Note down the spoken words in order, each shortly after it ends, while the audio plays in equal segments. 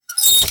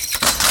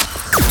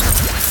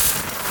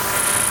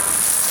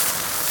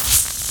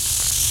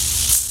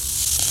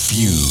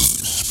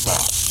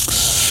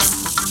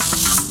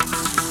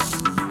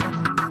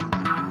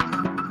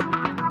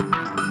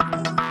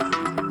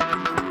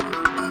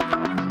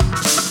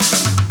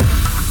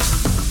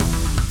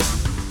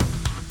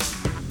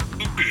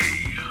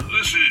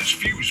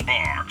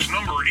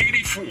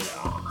4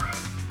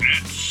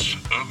 bits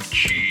of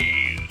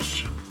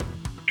cheese.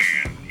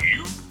 And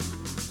you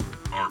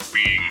are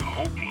being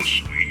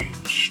hopelessly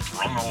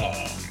strung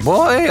along.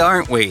 Boy,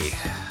 aren't we?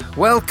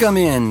 Welcome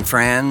in,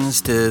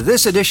 friends, to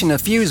this edition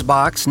of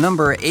Fusebox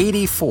number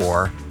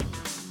 84.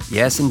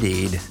 Yes,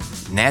 indeed,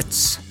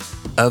 nets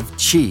of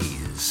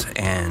cheese.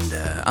 And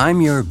I'm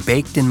your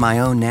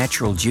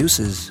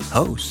baked-in-my-own-natural-juices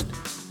host,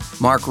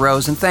 Mark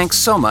Rose, and thanks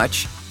so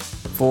much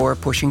for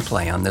pushing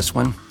play on this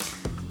one.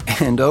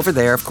 And over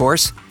there, of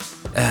course,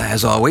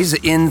 as always,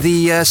 in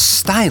the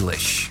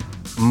stylish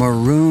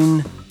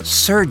maroon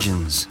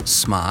surgeon's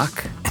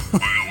smock.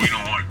 Well, we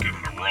don't want to give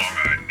them the wrong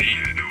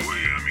idea, do we?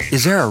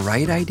 Is there a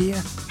right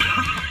idea?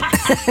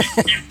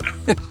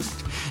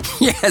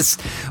 Yes,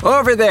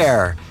 over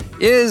there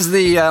is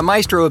the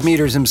maestro of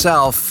meters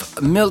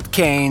himself, Milt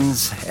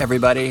Keynes,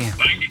 everybody.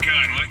 Thank you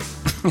kindly.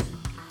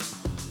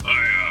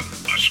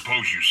 I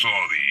suppose you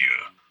saw the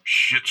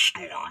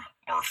shitstorm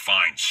our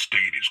fine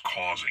state is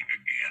causing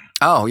again.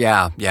 Oh,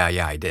 yeah,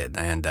 I did.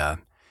 And,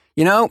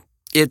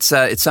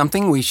 it's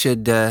something we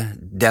should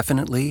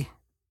definitely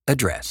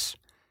address.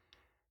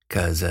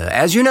 Because,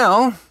 as you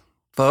know,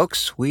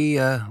 folks, we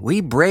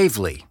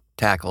bravely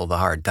tackle the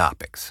hard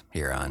topics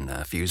here on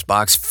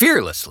Fusebox,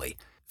 fearlessly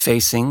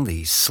facing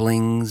the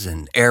slings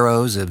and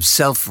arrows of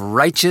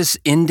self-righteous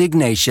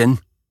indignation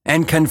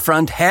and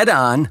confront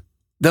head-on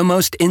the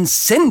most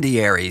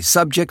incendiary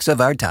subjects of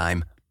our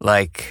time,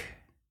 like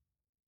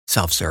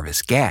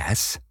self-service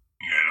gas.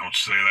 Yeah, don't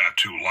say that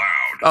too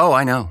loud. Oh,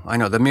 I know.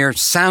 The mere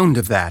sound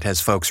of that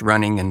has folks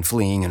running and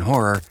fleeing in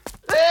horror.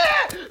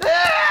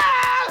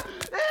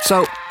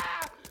 So,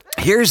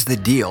 here's the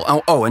deal.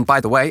 Oh, and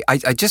by the way,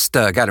 I just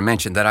got to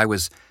mention that I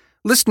was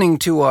listening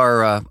to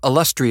our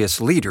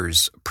illustrious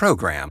leaders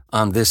program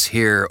on this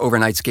here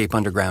Overnightscape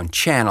Underground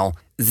channel,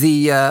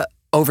 the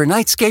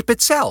Overnightscape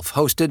itself,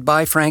 hosted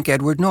by Frank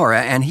Edward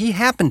Nora, and he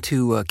happened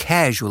to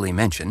casually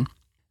mention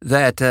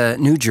that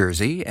New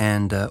Jersey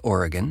and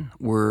Oregon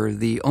were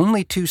the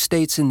only two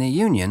states in the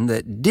Union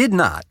that did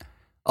not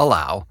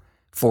allow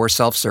for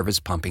self-service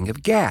pumping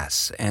of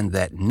gas, and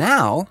that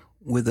now,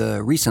 with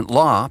a recent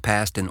law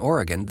passed in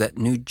Oregon, that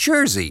New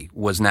Jersey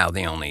was now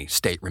the only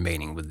state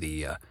remaining with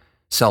the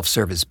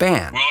self-service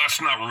ban. Well, that's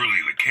not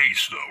really the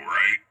case, though,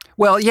 right?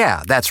 Well,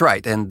 yeah, that's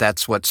right, and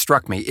that's what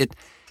struck me.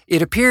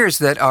 It appears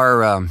that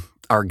our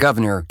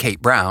governor,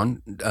 Kate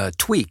Brown,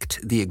 tweaked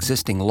the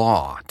existing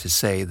law to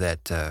say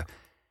that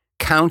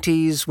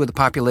counties with a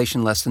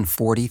population less than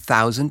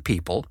 40,000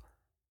 people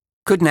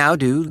could now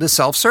do the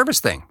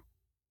self-service thing.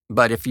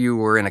 But if you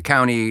were in a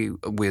county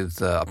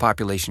with a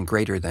population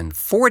greater than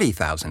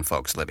 40,000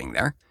 folks living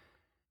there,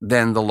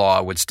 then the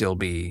law would still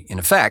be in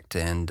effect,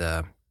 and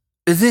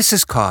this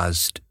has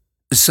caused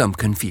some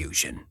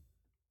confusion.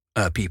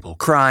 People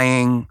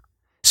crying,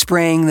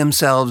 spraying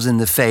themselves in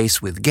the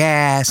face with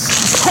gas,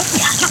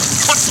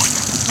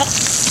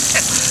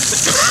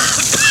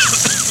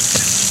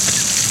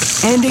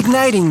 and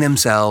igniting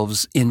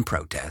themselves in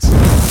protest.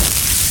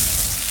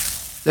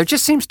 There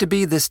just seems to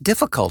be this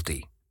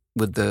difficulty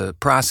with the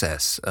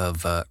process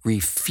of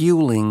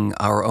refueling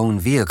our own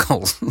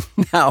vehicles.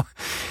 Now,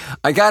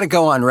 I got to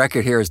go on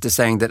record here as to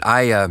saying that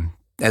I,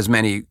 as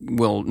many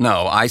will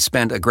know, I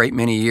spent a great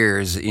many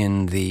years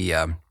in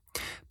the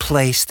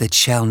place that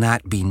shall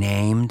not be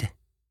named.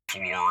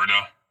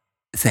 Florida.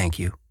 Thank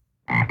you.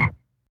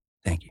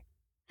 Thank you.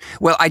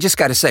 Well, I just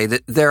got to say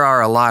that there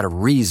are a lot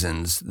of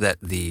reasons that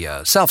the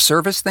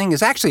self-service thing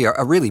is actually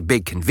a really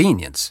big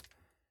convenience.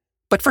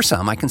 But for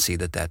some, I can see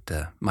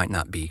that might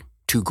not be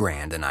too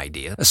grand an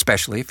idea,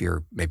 especially if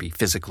you're maybe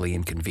physically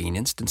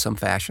inconvenienced in some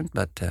fashion.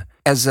 But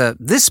as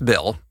this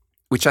bill,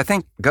 which I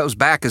think goes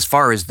back as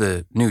far as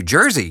the New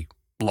Jersey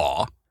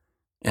law,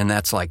 and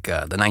that's like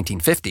the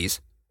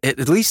 1950s,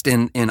 at least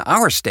in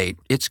our state,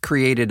 it's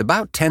created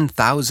about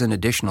 10,000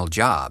 additional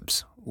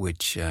jobs,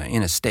 which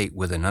in a state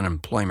with an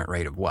unemployment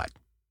rate of what?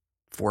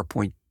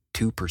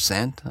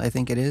 4.2%, I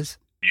think it is?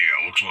 Yeah,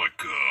 looks like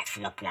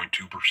 4.2%.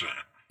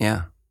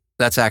 Yeah,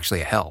 that's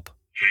actually a help.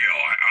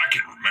 Hell, I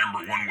can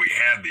remember when we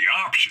had the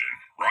option,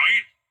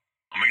 right?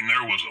 I mean,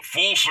 there was a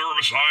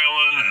full-service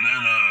island and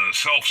then a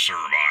self-serve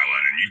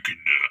island, and you could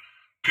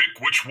pick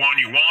which one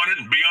you wanted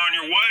and be on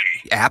your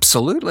way.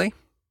 Absolutely.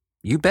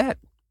 You bet.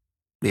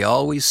 The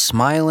always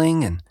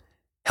smiling and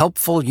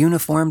helpful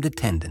uniformed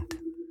attendant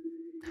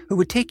who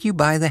would take you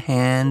by the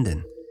hand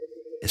and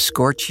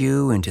escort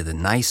you into the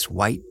nice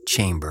white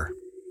chamber,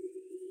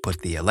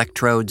 put the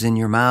electrodes in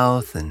your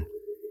mouth and...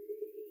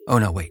 Oh,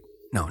 no, wait.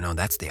 No,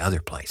 that's the other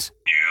place.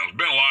 Yeah, there's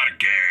been a lot of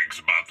gags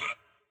about the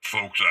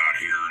folks out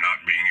here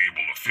not being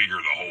able to figure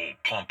the whole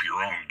pump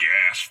your own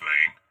gas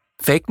thing.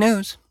 Fake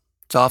news.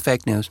 It's all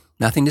fake news.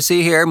 Nothing to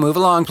see here. Move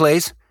along,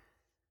 please.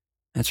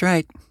 That's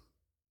right.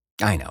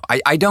 I know.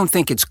 I don't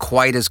think it's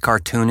quite as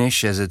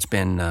cartoonish as it's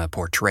been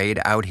portrayed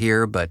out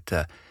here, but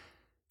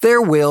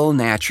there will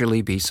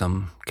naturally be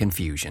some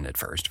confusion at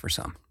first for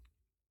some.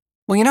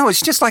 Well,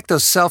 it's just like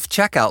those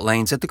self-checkout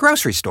lanes at the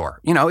grocery store.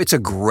 It's a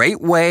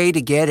great way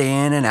to get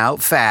in and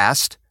out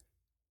fast,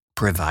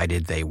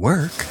 provided they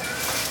work.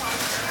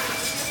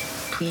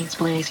 Please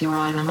place your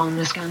item on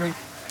the scanner.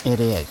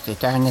 It is.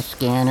 It's on the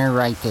scanner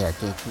right there.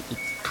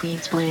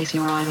 Please place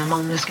your item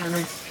on the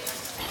scanner.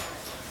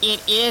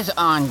 It is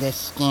on the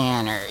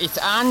scanner. It's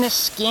on the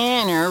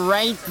scanner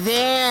right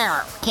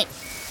there.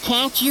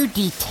 Can't you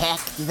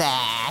detect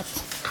that?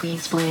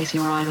 Please place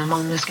your item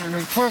on the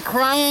scanner. For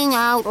crying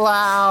out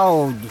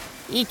loud.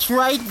 It's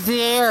right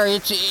there.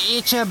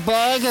 It's a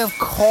bag of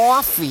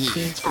coffee.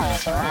 Please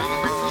place your item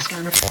on the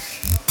scanner.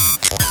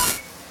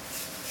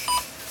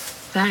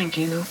 Thank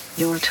you.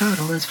 Your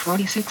total is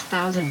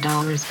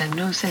 $46,000 and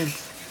no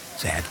cents.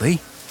 Sadly,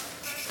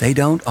 they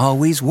don't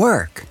always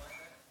work.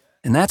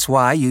 And that's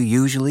why you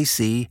usually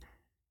see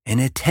an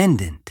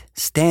attendant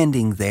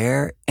standing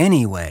there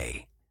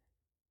anyway,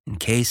 in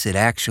case it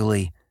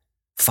actually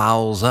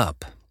fouls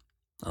up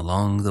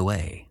along the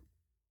way.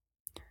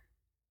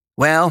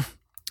 Well,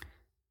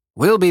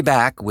 we'll be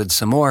back with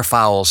some more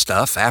foul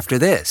stuff after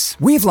this.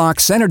 We've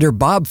locked Senator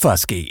Bob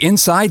Fusky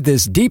inside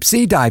this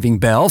deep-sea diving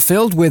bell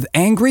filled with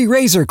angry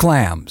razor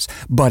clams,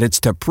 but it's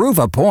to prove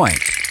a point.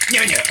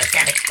 No,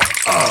 stop it.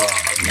 Oh,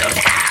 no,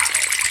 ow.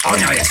 Oh,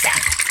 no, stop.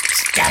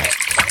 Stop it.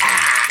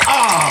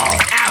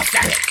 Ow,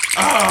 stop it.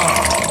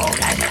 Oh,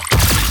 God.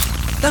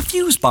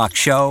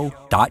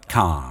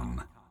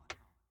 TheFuseboxShow.com.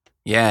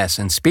 Yes,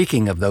 and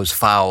speaking of those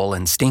foul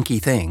and stinky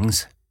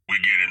things... We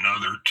get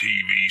another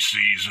TV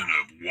season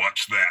of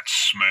What's That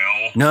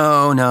Smell?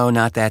 No,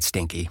 not that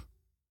stinky.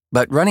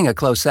 But running a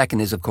close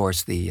second is, of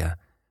course, the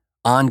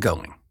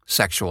ongoing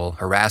sexual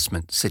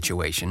harassment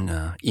situation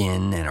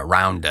in and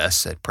around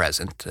us at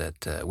present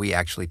that we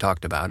actually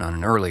talked about on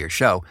an earlier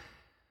show.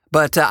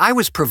 But I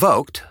was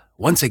provoked,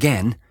 once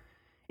again,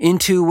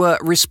 into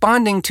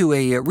responding to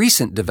a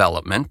recent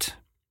development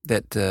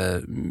that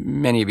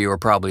many of you are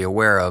probably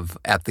aware of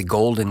at the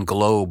Golden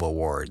Globe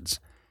Awards.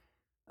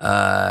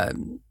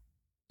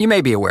 You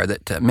may be aware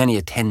that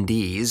many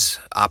attendees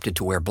opted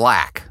to wear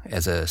black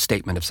as a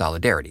statement of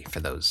solidarity for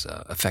those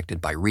affected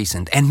by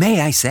recent, and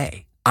may I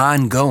say,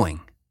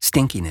 ongoing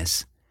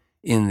stinkiness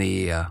in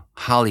the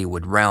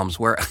Hollywood realms,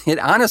 where it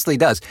honestly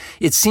does.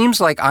 It seems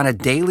like on a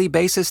daily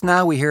basis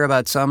now we hear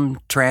about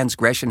some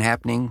transgression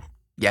happening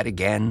yet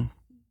again,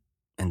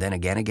 and then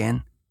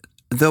again.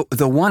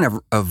 The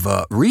one of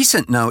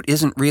recent note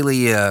isn't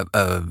really a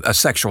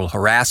sexual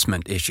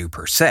harassment issue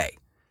per se,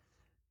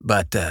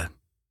 but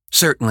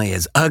certainly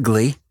is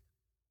ugly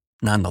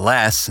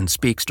nonetheless and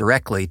speaks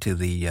directly to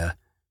the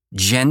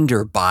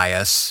gender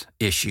bias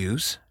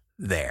issues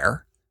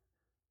there.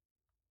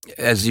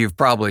 As you've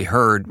probably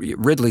heard,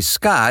 Ridley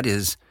Scott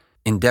is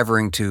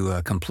endeavoring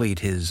to complete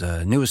his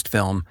newest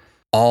film,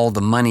 All the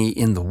Money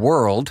in the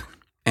World,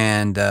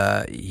 and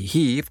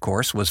he, of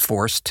course, was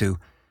forced to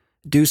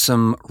do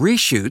some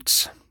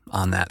reshoots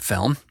on that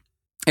film.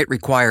 It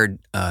required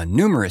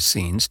numerous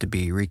scenes to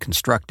be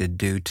reconstructed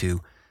due to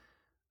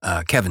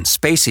Kevin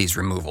Spacey's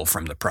removal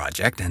from the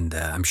project, and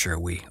I'm sure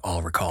we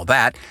all recall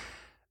that.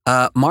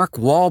 Mark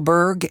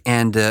Wahlberg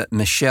and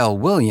Michelle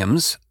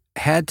Williams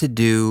had to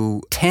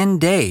do 10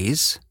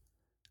 days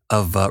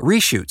of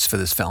reshoots for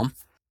this film,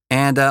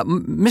 and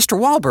Mr.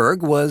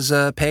 Wahlberg was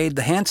paid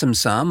the handsome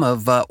sum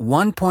of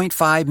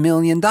 $1.5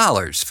 million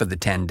for the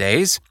 10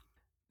 days.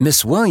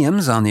 Miss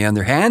Williams, on the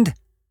other hand,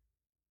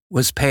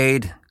 was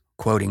paid,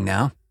 quoting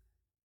now,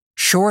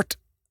 short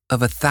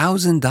of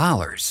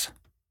 $1,000,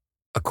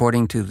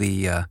 according to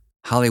the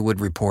Hollywood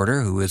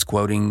Reporter, who is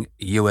quoting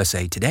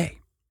USA Today.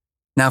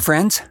 Now,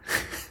 friends,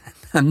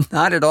 I'm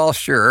not at all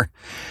sure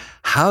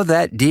how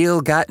that deal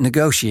got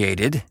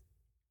negotiated.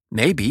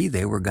 Maybe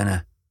they were going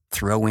to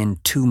throw in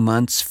 2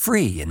 months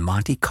free in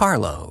Monte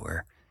Carlo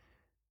or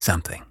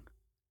something.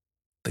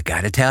 But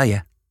gotta tell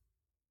you,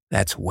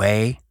 that's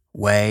way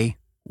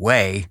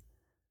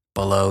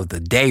below the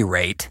day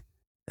rate.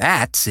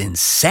 That's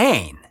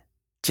insane.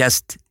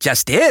 Just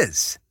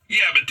is.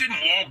 Yeah, but didn't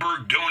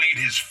Wahlberg donate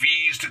his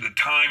fees to the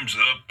Time's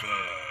Up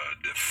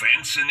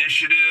Defense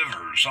Initiative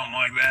or something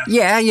like that?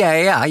 Yeah,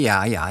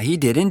 he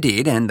did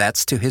indeed, and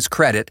that's to his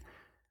credit.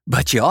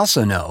 But you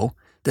also know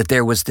that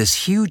there was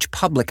this huge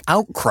public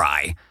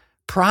outcry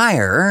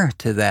prior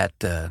to that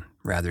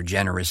rather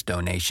generous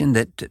donation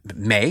that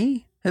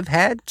may have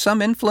had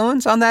some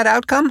influence on that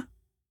outcome.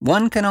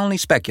 One can only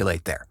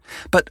speculate there.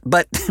 But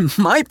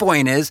my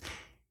point is,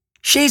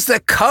 she's the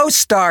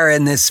co-star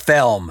in this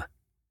film.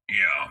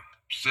 Yeah.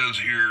 Says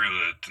here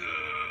that the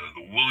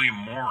William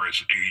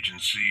Morris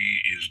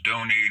Agency is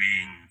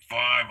donating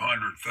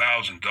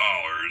 $500,000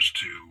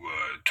 to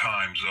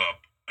Time's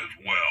Up as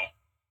well.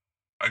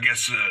 I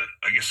guess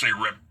they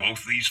rep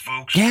both these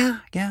folks. Yeah.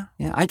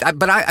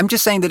 But I'm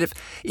just saying that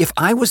if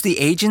I was the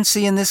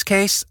agency in this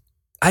case,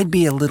 I'd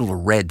be a little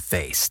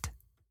red-faced.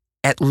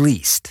 At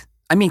least.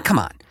 I mean, come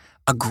on.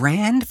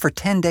 $1,000 for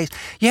 10 days?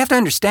 You have to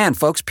understand,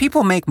 folks,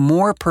 people make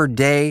more per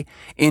day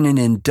in an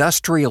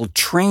industrial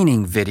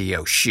training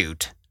video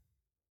shoot.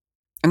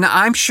 And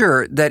I'm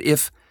sure that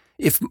if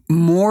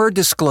more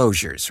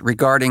disclosures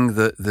regarding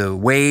the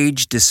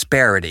wage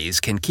disparities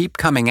can keep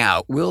coming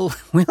out, we'll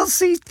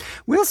see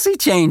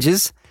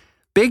changes,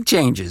 big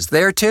changes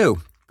there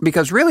too.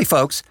 Because really,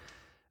 folks,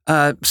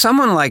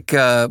 Someone like,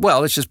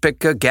 let's just pick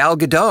Gal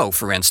Gadot,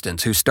 for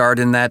instance, who starred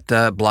in that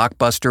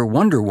blockbuster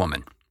Wonder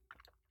Woman.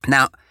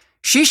 Now,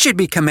 she should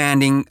be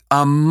commanding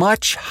a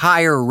much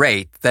higher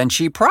rate than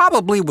she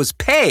probably was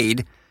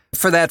paid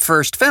for that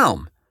first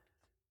film.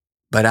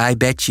 But I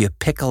bet you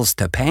pickles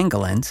to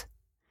pangolins,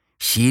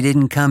 she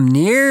didn't come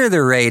near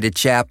the rate a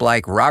chap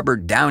like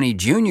Robert Downey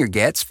Jr.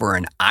 gets for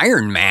an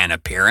Iron Man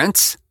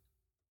appearance.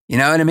 You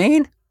know what I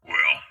mean?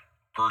 Well,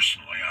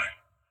 personally, I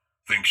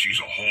think she's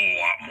a whole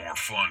lot more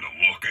fun to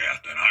look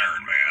at than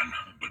Iron Man,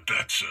 but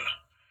that's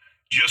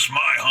just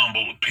my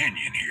humble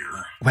opinion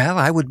here. Well,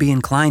 I would be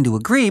inclined to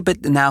agree,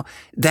 but now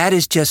that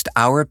is just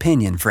our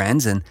opinion,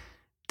 friends, and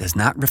does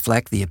not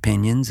reflect the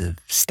opinions of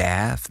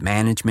staff,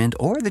 management,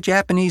 or the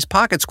Japanese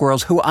pocket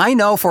squirrels, who I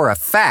know for a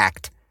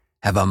fact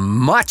have a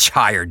much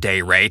higher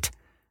day rate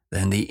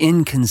than the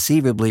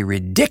inconceivably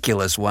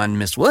ridiculous one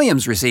Miss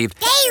Williams received.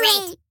 Day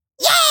rate!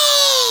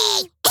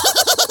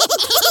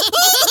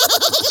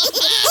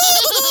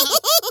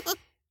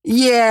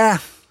 Yay!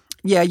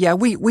 Yeah.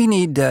 We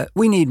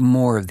need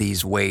more of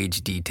these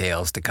wage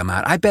details to come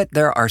out. I bet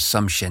there are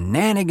some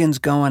shenanigans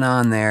going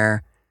on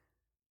there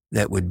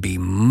that would be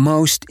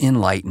most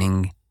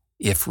enlightening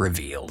if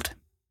revealed.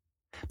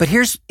 But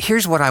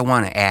here's what I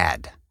want to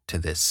add to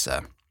this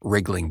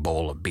wriggling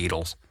bowl of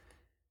beetles.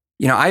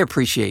 You know, I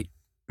appreciate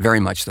very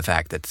much the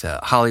fact that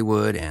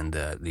Hollywood and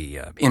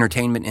the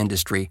entertainment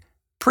industry,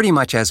 pretty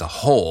much as a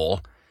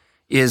whole,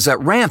 is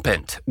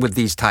rampant with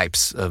these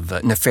types of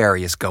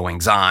nefarious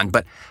goings-on,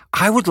 but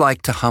I would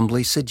like to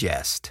humbly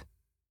suggest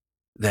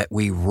that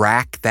we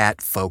rack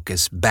that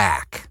focus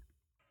back.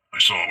 I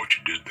saw what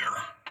you did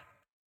there.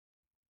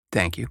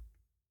 Thank you.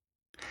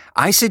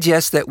 I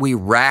suggest that we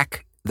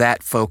rack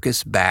that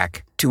focus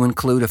back to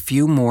include a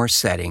few more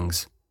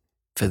settings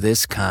for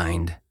this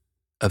kind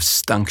of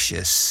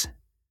stunctious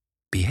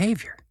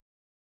behavior.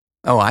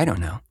 Oh, I don't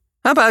know.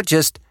 How about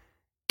just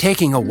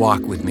taking a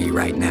walk with me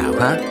right now,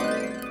 huh?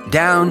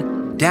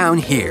 Down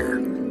here,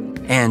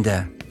 and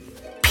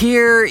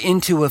peer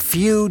into a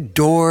few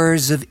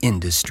doors of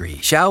industry,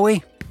 shall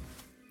we?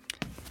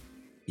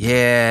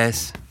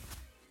 Yes.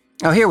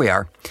 Oh, here we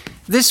are.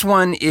 This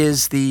one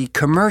is the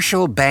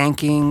commercial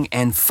banking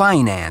and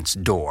finance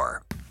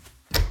door.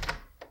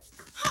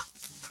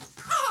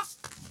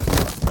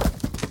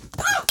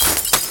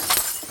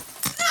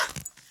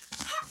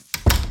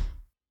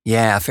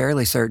 Yeah,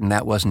 fairly certain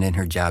that wasn't in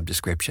her job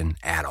description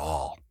at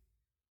all.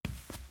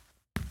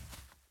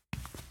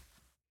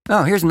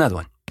 Oh, here's another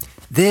one.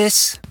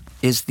 This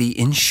is the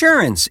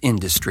insurance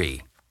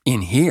industry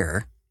in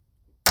here.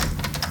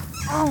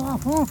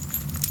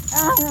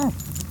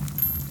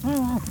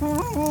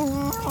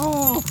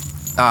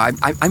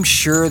 I'm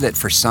sure that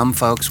for some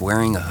folks,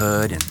 wearing a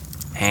hood and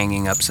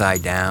hanging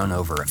upside down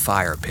over a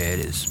fire pit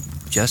is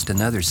just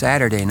another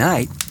Saturday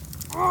night.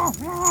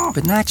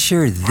 But not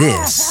sure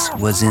this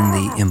was in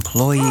the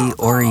employee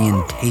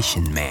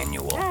orientation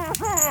manual.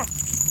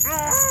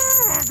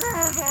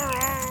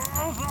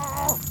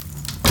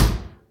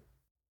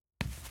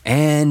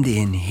 And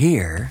in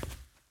here,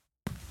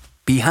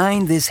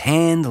 behind this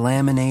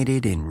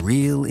hand-laminated in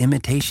real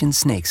imitation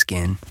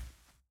snakeskin,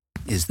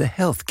 is the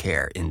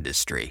healthcare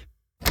industry.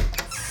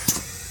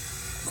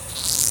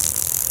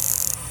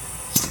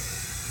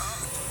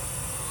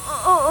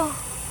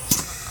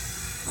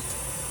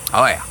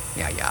 Oh,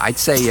 yeah. I'd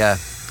say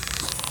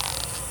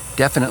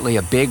definitely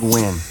a big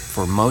win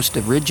for most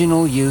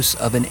original use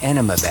of an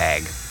enema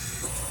bag.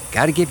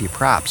 Gotta give you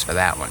props for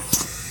that one.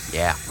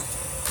 Yeah.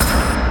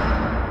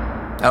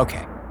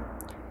 Okay.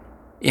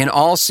 In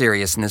all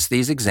seriousness,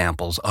 these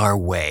examples are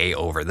way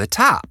over the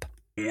top.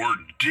 Or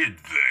did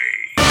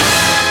they?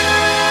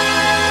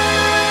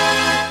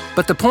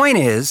 But the point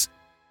is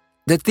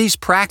that these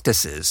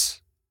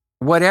practices,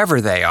 whatever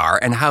they are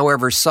and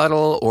however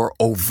subtle or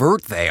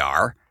overt they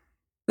are,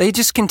 they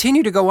just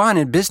continue to go on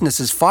in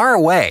businesses far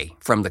away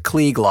from the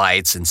Klieg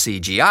lights and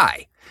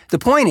CGI. The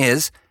point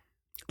is,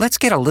 let's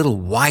get a little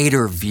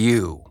wider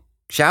view,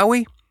 shall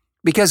we?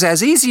 Because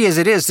as easy as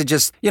it is to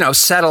just,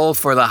 settle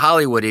for the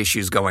Hollywood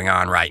issues going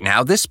on right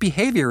now, this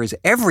behavior is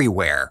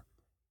everywhere.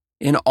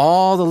 In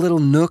all the little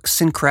nooks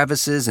and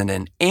crevices and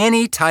in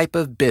any type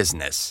of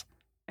business.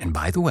 And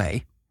by the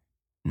way,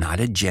 not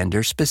a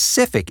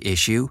gender-specific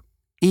issue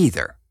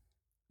either.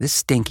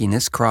 This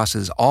stinkiness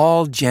crosses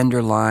all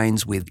gender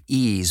lines with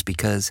ease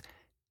because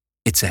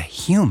it's a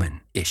human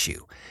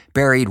issue,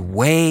 buried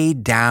way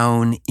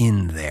down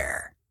in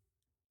there.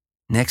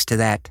 Next to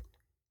that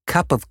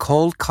cup of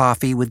cold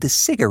coffee with the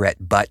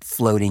cigarette butt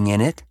floating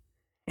in it,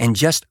 and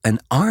just an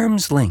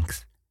arm's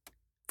length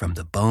from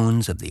the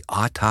bones of the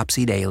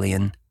autopsied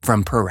alien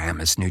from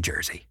Paramus, New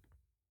Jersey.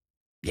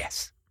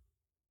 Yes,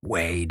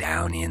 way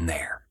down in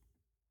there.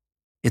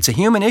 It's a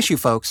human issue,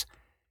 folks.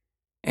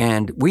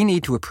 And we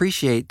need to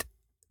appreciate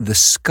the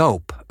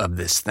scope of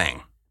this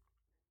thing.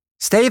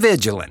 Stay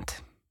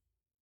vigilant.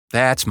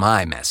 That's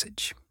my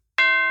message.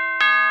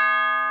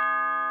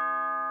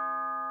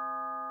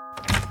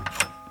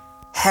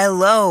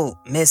 Hello,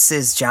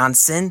 Mrs.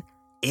 Johnson.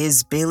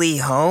 Is Billy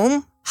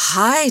home?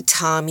 Hi,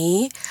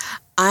 Tommy.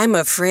 I'm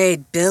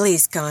afraid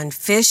Billy's gone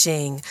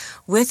fishing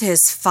with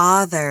his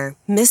father,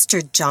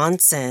 Mr.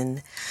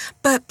 Johnson.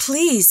 But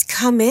please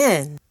come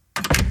in.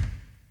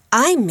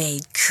 I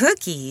made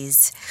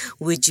cookies.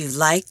 Would you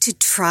like to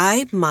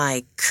try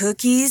my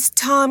cookies,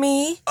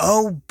 Tommy?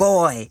 Oh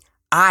boy,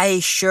 I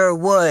sure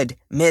would,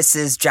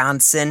 Mrs.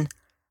 Johnson.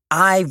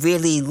 I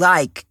really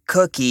like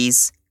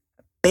cookies.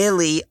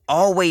 Billy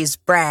always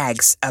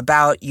brags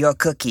about your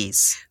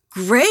cookies.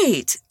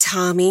 Great,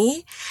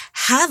 Tommy.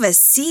 Have a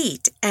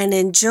seat and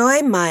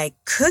enjoy my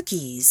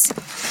cookies.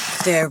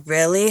 They're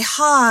really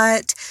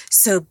hot,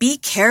 so be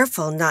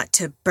careful not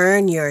to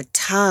burn your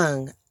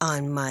tongue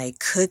on my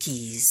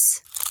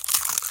cookies.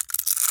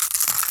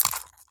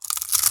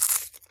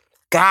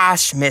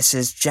 Gosh,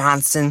 Mrs.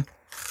 Johnson,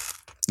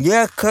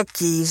 your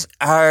cookies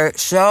are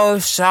so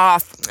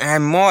soft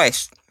and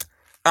moist.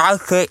 I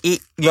could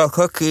eat your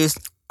cookies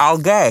all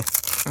day.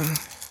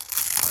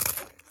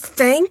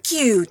 Thank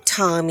you,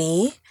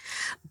 Tommy.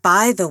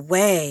 By the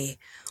way,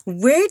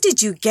 where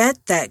did you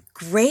get that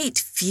great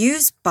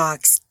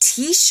Fusebox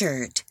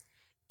t-shirt?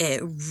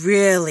 It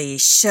really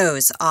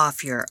shows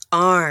off your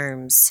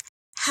arms.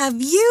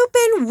 Have you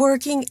been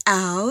working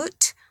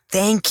out?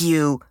 Thank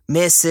you,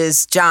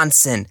 Mrs.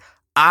 Johnson.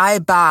 I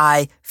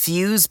buy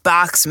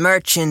Fusebox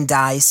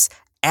merchandise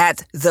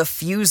at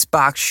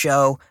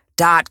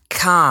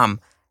thefuseboxshow.com.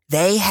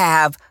 They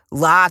have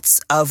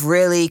lots of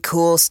really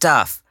cool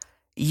stuff.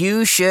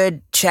 You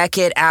should check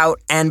it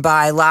out and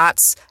buy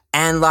lots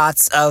and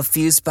lots of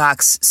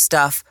Fusebox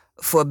stuff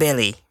for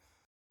Billy.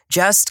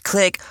 Just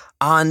click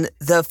on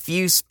the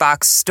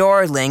Fusebox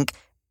store link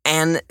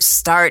and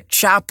start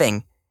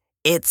shopping.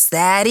 It's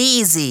that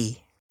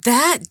easy.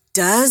 That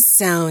does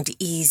sound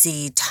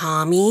easy,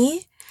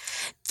 Tommy.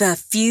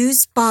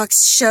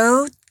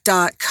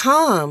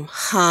 Thefuseboxshow.com,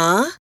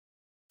 huh?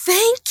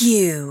 Thank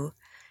you.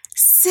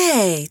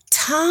 Say,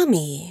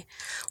 Tommy,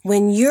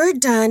 when you're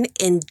done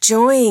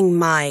enjoying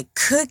my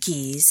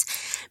cookies,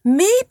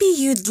 maybe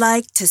you'd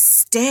like to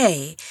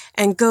stay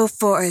and go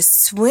for a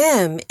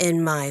swim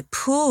in my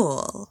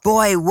pool.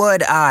 Boy,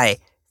 would I.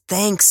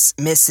 Thanks,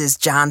 Mrs.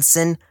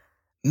 Johnson.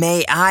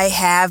 May I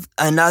have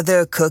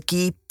another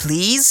cookie,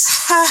 please?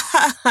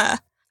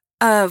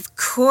 Of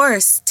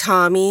course,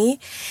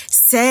 Tommy.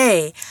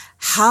 Say,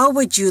 how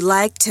would you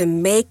like to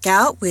make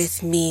out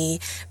with me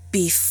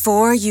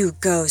before you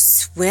go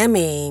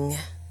swimming?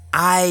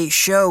 I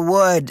sure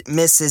would,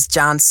 Mrs.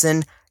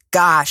 Johnson.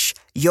 Gosh,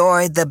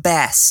 you're the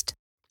best.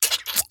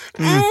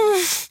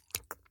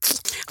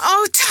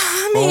 Oh,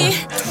 Tommy.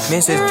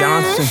 Mrs.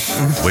 Johnson.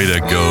 Way to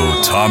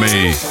go,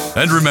 Tommy.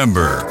 And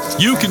remember,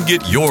 you can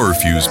get your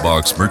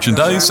Fusebox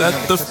merchandise at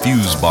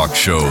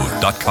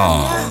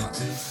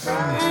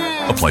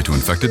thefuseboxshow.com. Apply to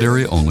infected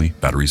area only.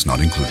 Batteries not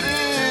included.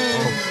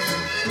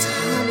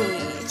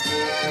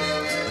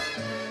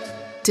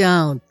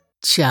 Don't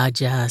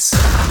judge us.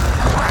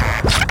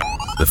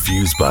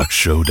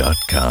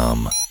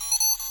 Thefuseboxshow.com.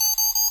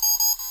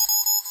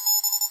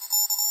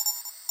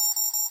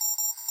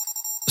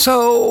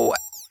 So,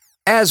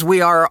 as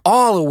we are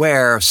all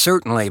aware,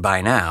 certainly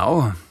by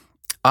now,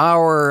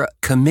 our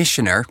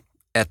commissioner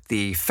at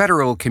the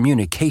Federal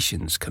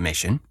Communications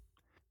Commission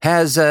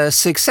has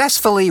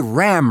successfully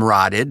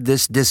ramrodded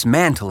this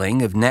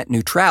dismantling of net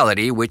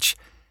neutrality, which,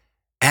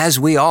 as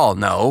we all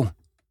know,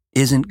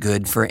 isn't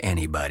good for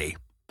anybody.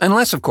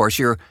 Unless, of course,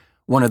 you're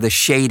one of the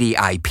shady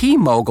IP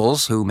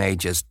moguls who may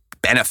just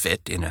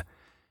benefit in a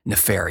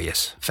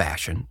nefarious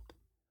fashion.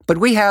 But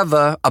we have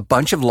a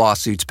bunch of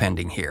lawsuits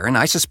pending here, and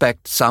I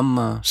suspect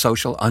some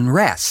social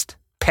unrest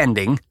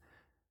pending,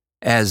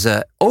 as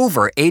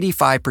over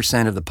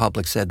 85% of the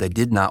public said they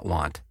did not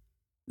want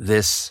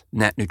this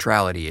net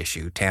neutrality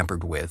issue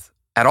tampered with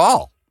at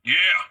all. Yeah.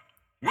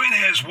 When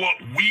has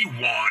what we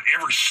want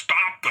ever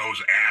stopped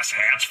those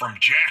asshats from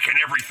jacking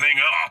everything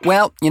up?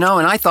 Well, and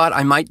I thought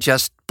I might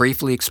just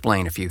briefly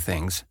explain a few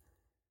things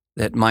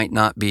that might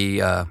not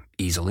be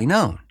easily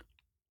known.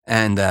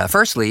 And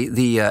firstly,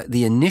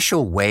 the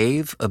initial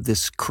wave of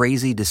this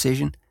crazy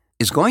decision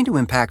is going to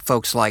impact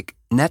folks like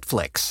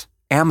Netflix,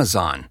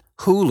 Amazon,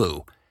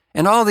 Hulu,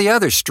 and all the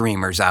other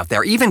streamers out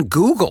there. Even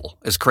Google,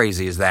 as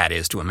crazy as that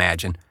is to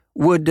imagine,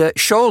 would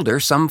shoulder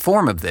some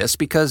form of this,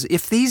 because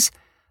if these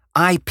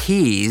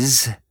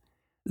IPs,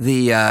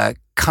 the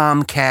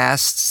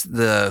Comcasts,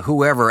 the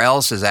whoever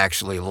else is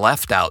actually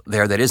left out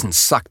there that isn't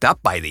sucked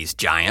up by these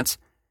giants,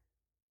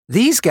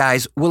 these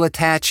guys will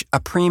attach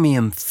a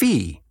premium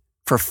fee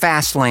for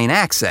fast lane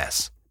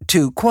access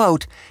to,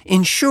 quote,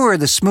 ensure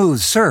the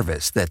smooth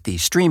service that the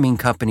streaming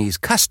company's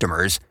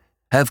customers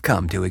have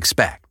come to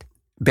expect.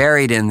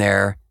 Buried in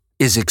there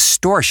is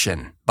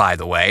extortion, by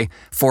the way,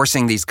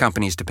 forcing these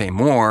companies to pay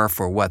more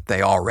for what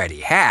they already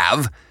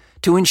have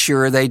to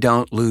ensure they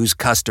don't lose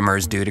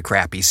customers due to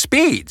crappy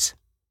speeds,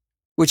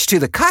 which to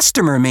the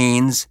customer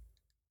means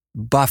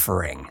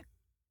buffering.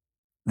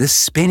 The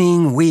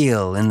spinning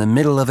wheel in the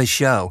middle of a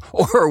show,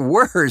 or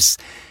worse,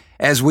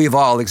 as we've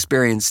all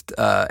experienced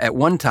at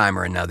one time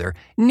or another,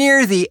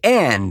 near the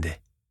end,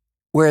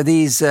 where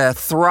these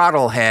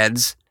throttle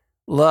heads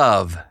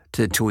love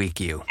to tweak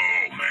you.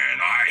 Oh, man,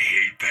 I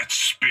that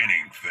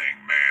spinning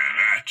thing, man,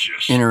 that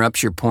just...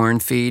 Interrupts your porn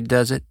feed,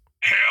 does it?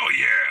 Hell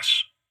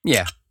yes.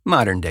 Yeah,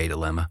 modern day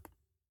dilemma.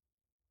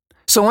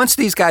 So once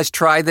these guys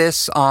try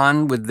this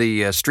on with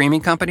the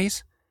streaming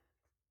companies,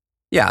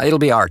 yeah, it'll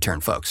be our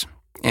turn, folks.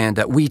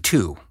 And we,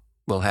 too,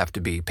 will have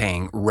to be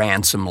paying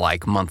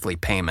ransom-like monthly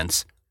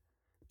payments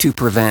to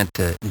prevent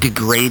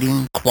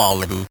degrading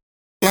quality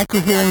like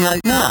you're hearing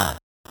right now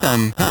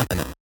from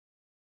happening.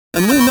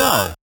 And we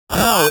know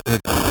how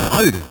it's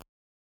hiding.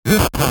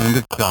 This kind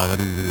of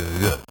quality,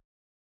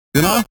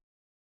 you know?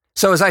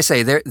 So as I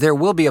say, there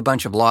will be a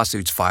bunch of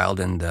lawsuits filed,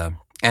 and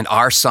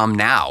are some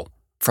now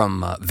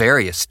from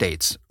various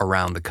states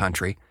around the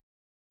country.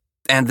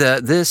 And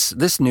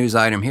this news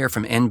item here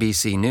from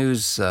NBC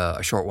News a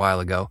short while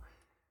ago,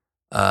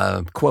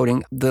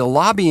 quoting, the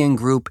lobbying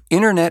group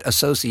Internet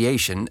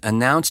Association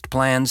announced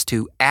plans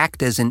to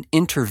act as an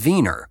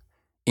intervener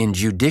in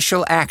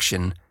judicial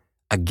action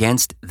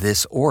against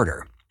this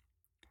order.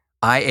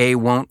 IA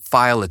won't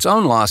file its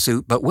own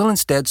lawsuit, but will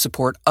instead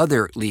support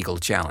other legal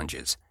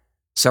challenges.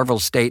 Several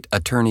state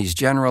attorneys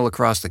general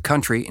across the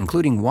country,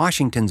 including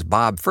Washington's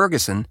Bob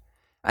Ferguson,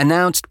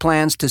 announced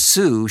plans to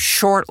sue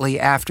shortly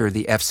after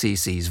the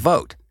FCC's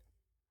vote.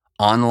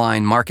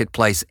 Online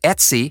marketplace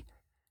Etsy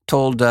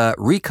told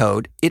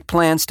Recode it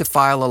plans to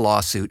file a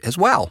lawsuit as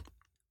well.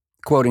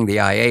 Quoting the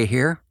IA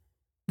here,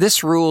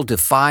 this rule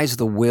defies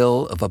the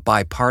will of a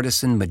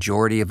bipartisan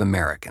majority of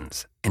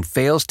Americans and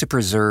fails to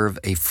preserve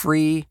a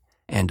free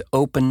and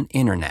open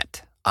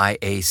Internet,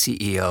 IA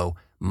CEO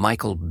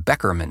Michael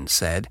Beckerman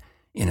said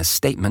in a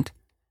statement.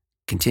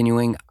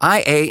 Continuing,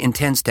 IA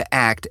intends to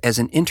act as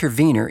an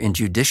intervener in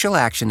judicial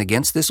action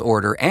against this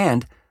order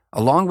and,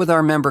 along with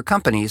our member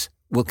companies,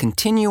 will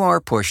continue our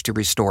push to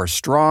restore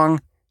strong,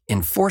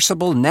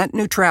 enforceable net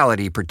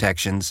neutrality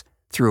protections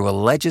through a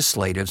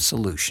legislative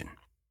solution.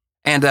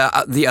 And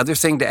the other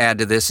thing to add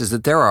to this is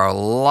that there are a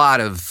lot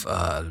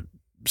of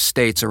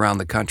states around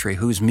the country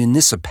whose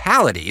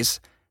municipalities,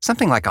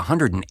 something like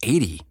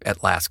 180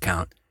 at last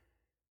count,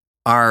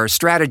 are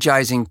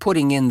strategizing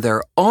putting in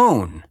their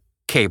own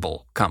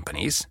cable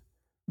companies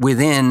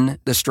within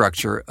the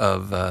structure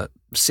of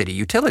city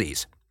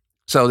utilities.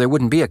 So there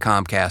wouldn't be a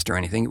Comcast or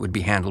anything. It would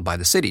be handled by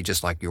the city,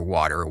 just like your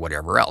water or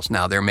whatever else.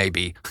 Now, there may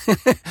be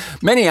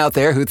many out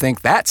there who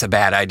think that's a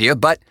bad idea,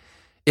 but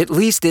at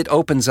least it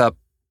opens up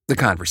the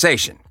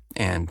conversation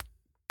and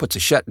puts a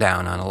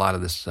shutdown on a lot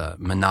of this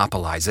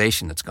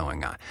monopolization that's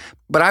going on.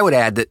 But I would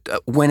add that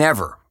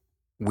whenever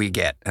we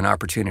get an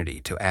opportunity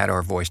to add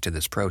our voice to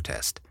this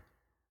protest,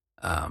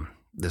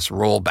 this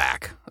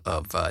rollback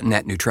of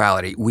net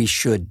neutrality, we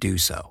should do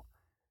so.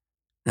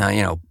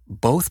 Now,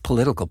 both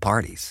political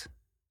parties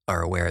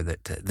are aware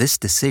that this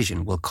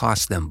decision will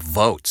cost them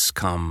votes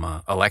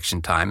come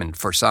election time, and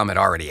for some it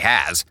already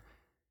has.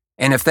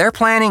 And if they're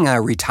planning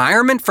a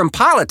retirement from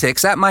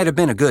politics, that might have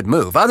been a good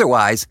move.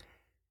 Otherwise,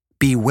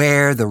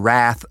 beware the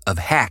wrath of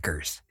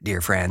hackers,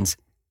 dear friends.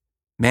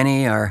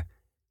 Many are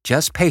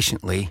just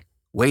patiently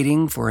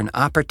waiting for an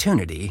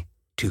opportunity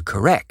to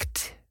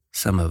correct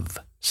some of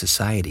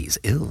society's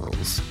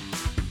ills.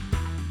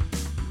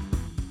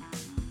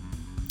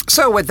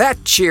 So with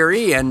that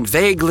cheery and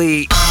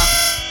vaguely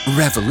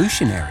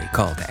revolutionary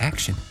call to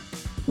action,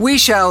 we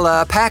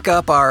shall pack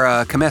up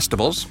our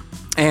comestibles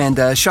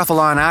and shuffle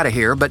on out of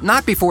here, but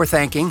not before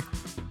thanking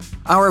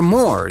our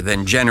more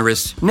than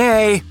generous,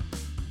 nay,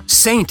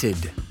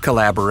 sainted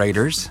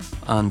collaborators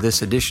on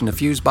this edition of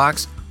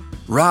Fusebox,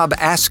 Rob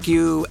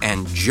Askew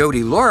and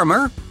Jody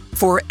Lorimer,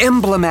 for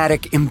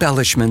emblematic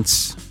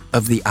embellishments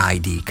of the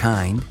ID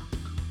kind,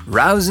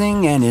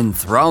 rousing and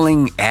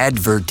enthralling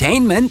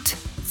advertainment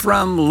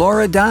from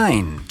Laura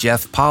Dine,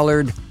 Jeff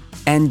Pollard,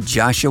 and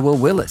Joshua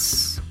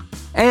Willis,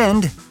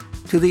 and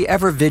to the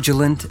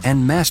ever-vigilant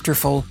and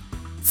masterful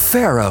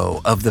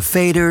Pharaoh of the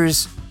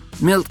Faders,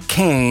 Milt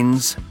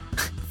Keynes,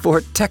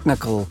 for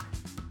technical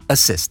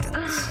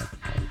assistance.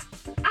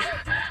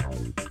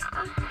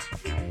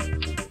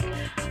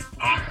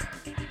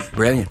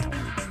 Brilliant.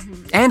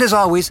 And as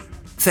always,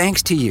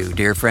 thanks to you,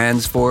 dear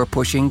friends, for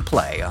pushing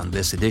play on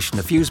this edition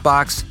of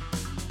Fusebox.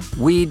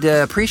 We'd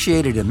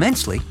appreciate it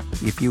immensely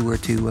if you were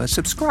to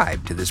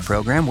subscribe to this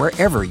program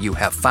wherever you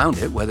have found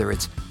it, whether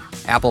it's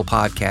Apple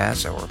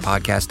Podcasts or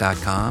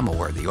Podcast.com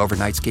or the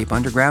Overnightscape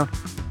Underground.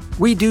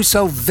 We do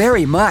so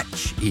very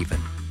much even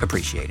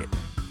appreciate it.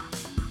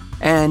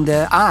 And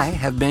I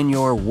have been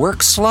your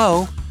work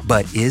slow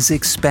but is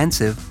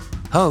expensive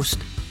host,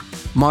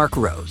 Mark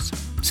Rose,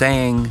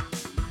 saying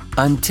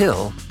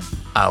until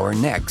our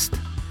next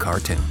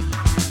cartoon.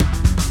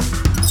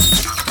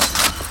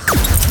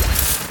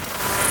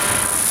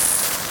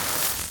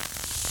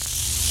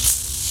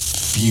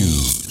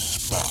 Fuse.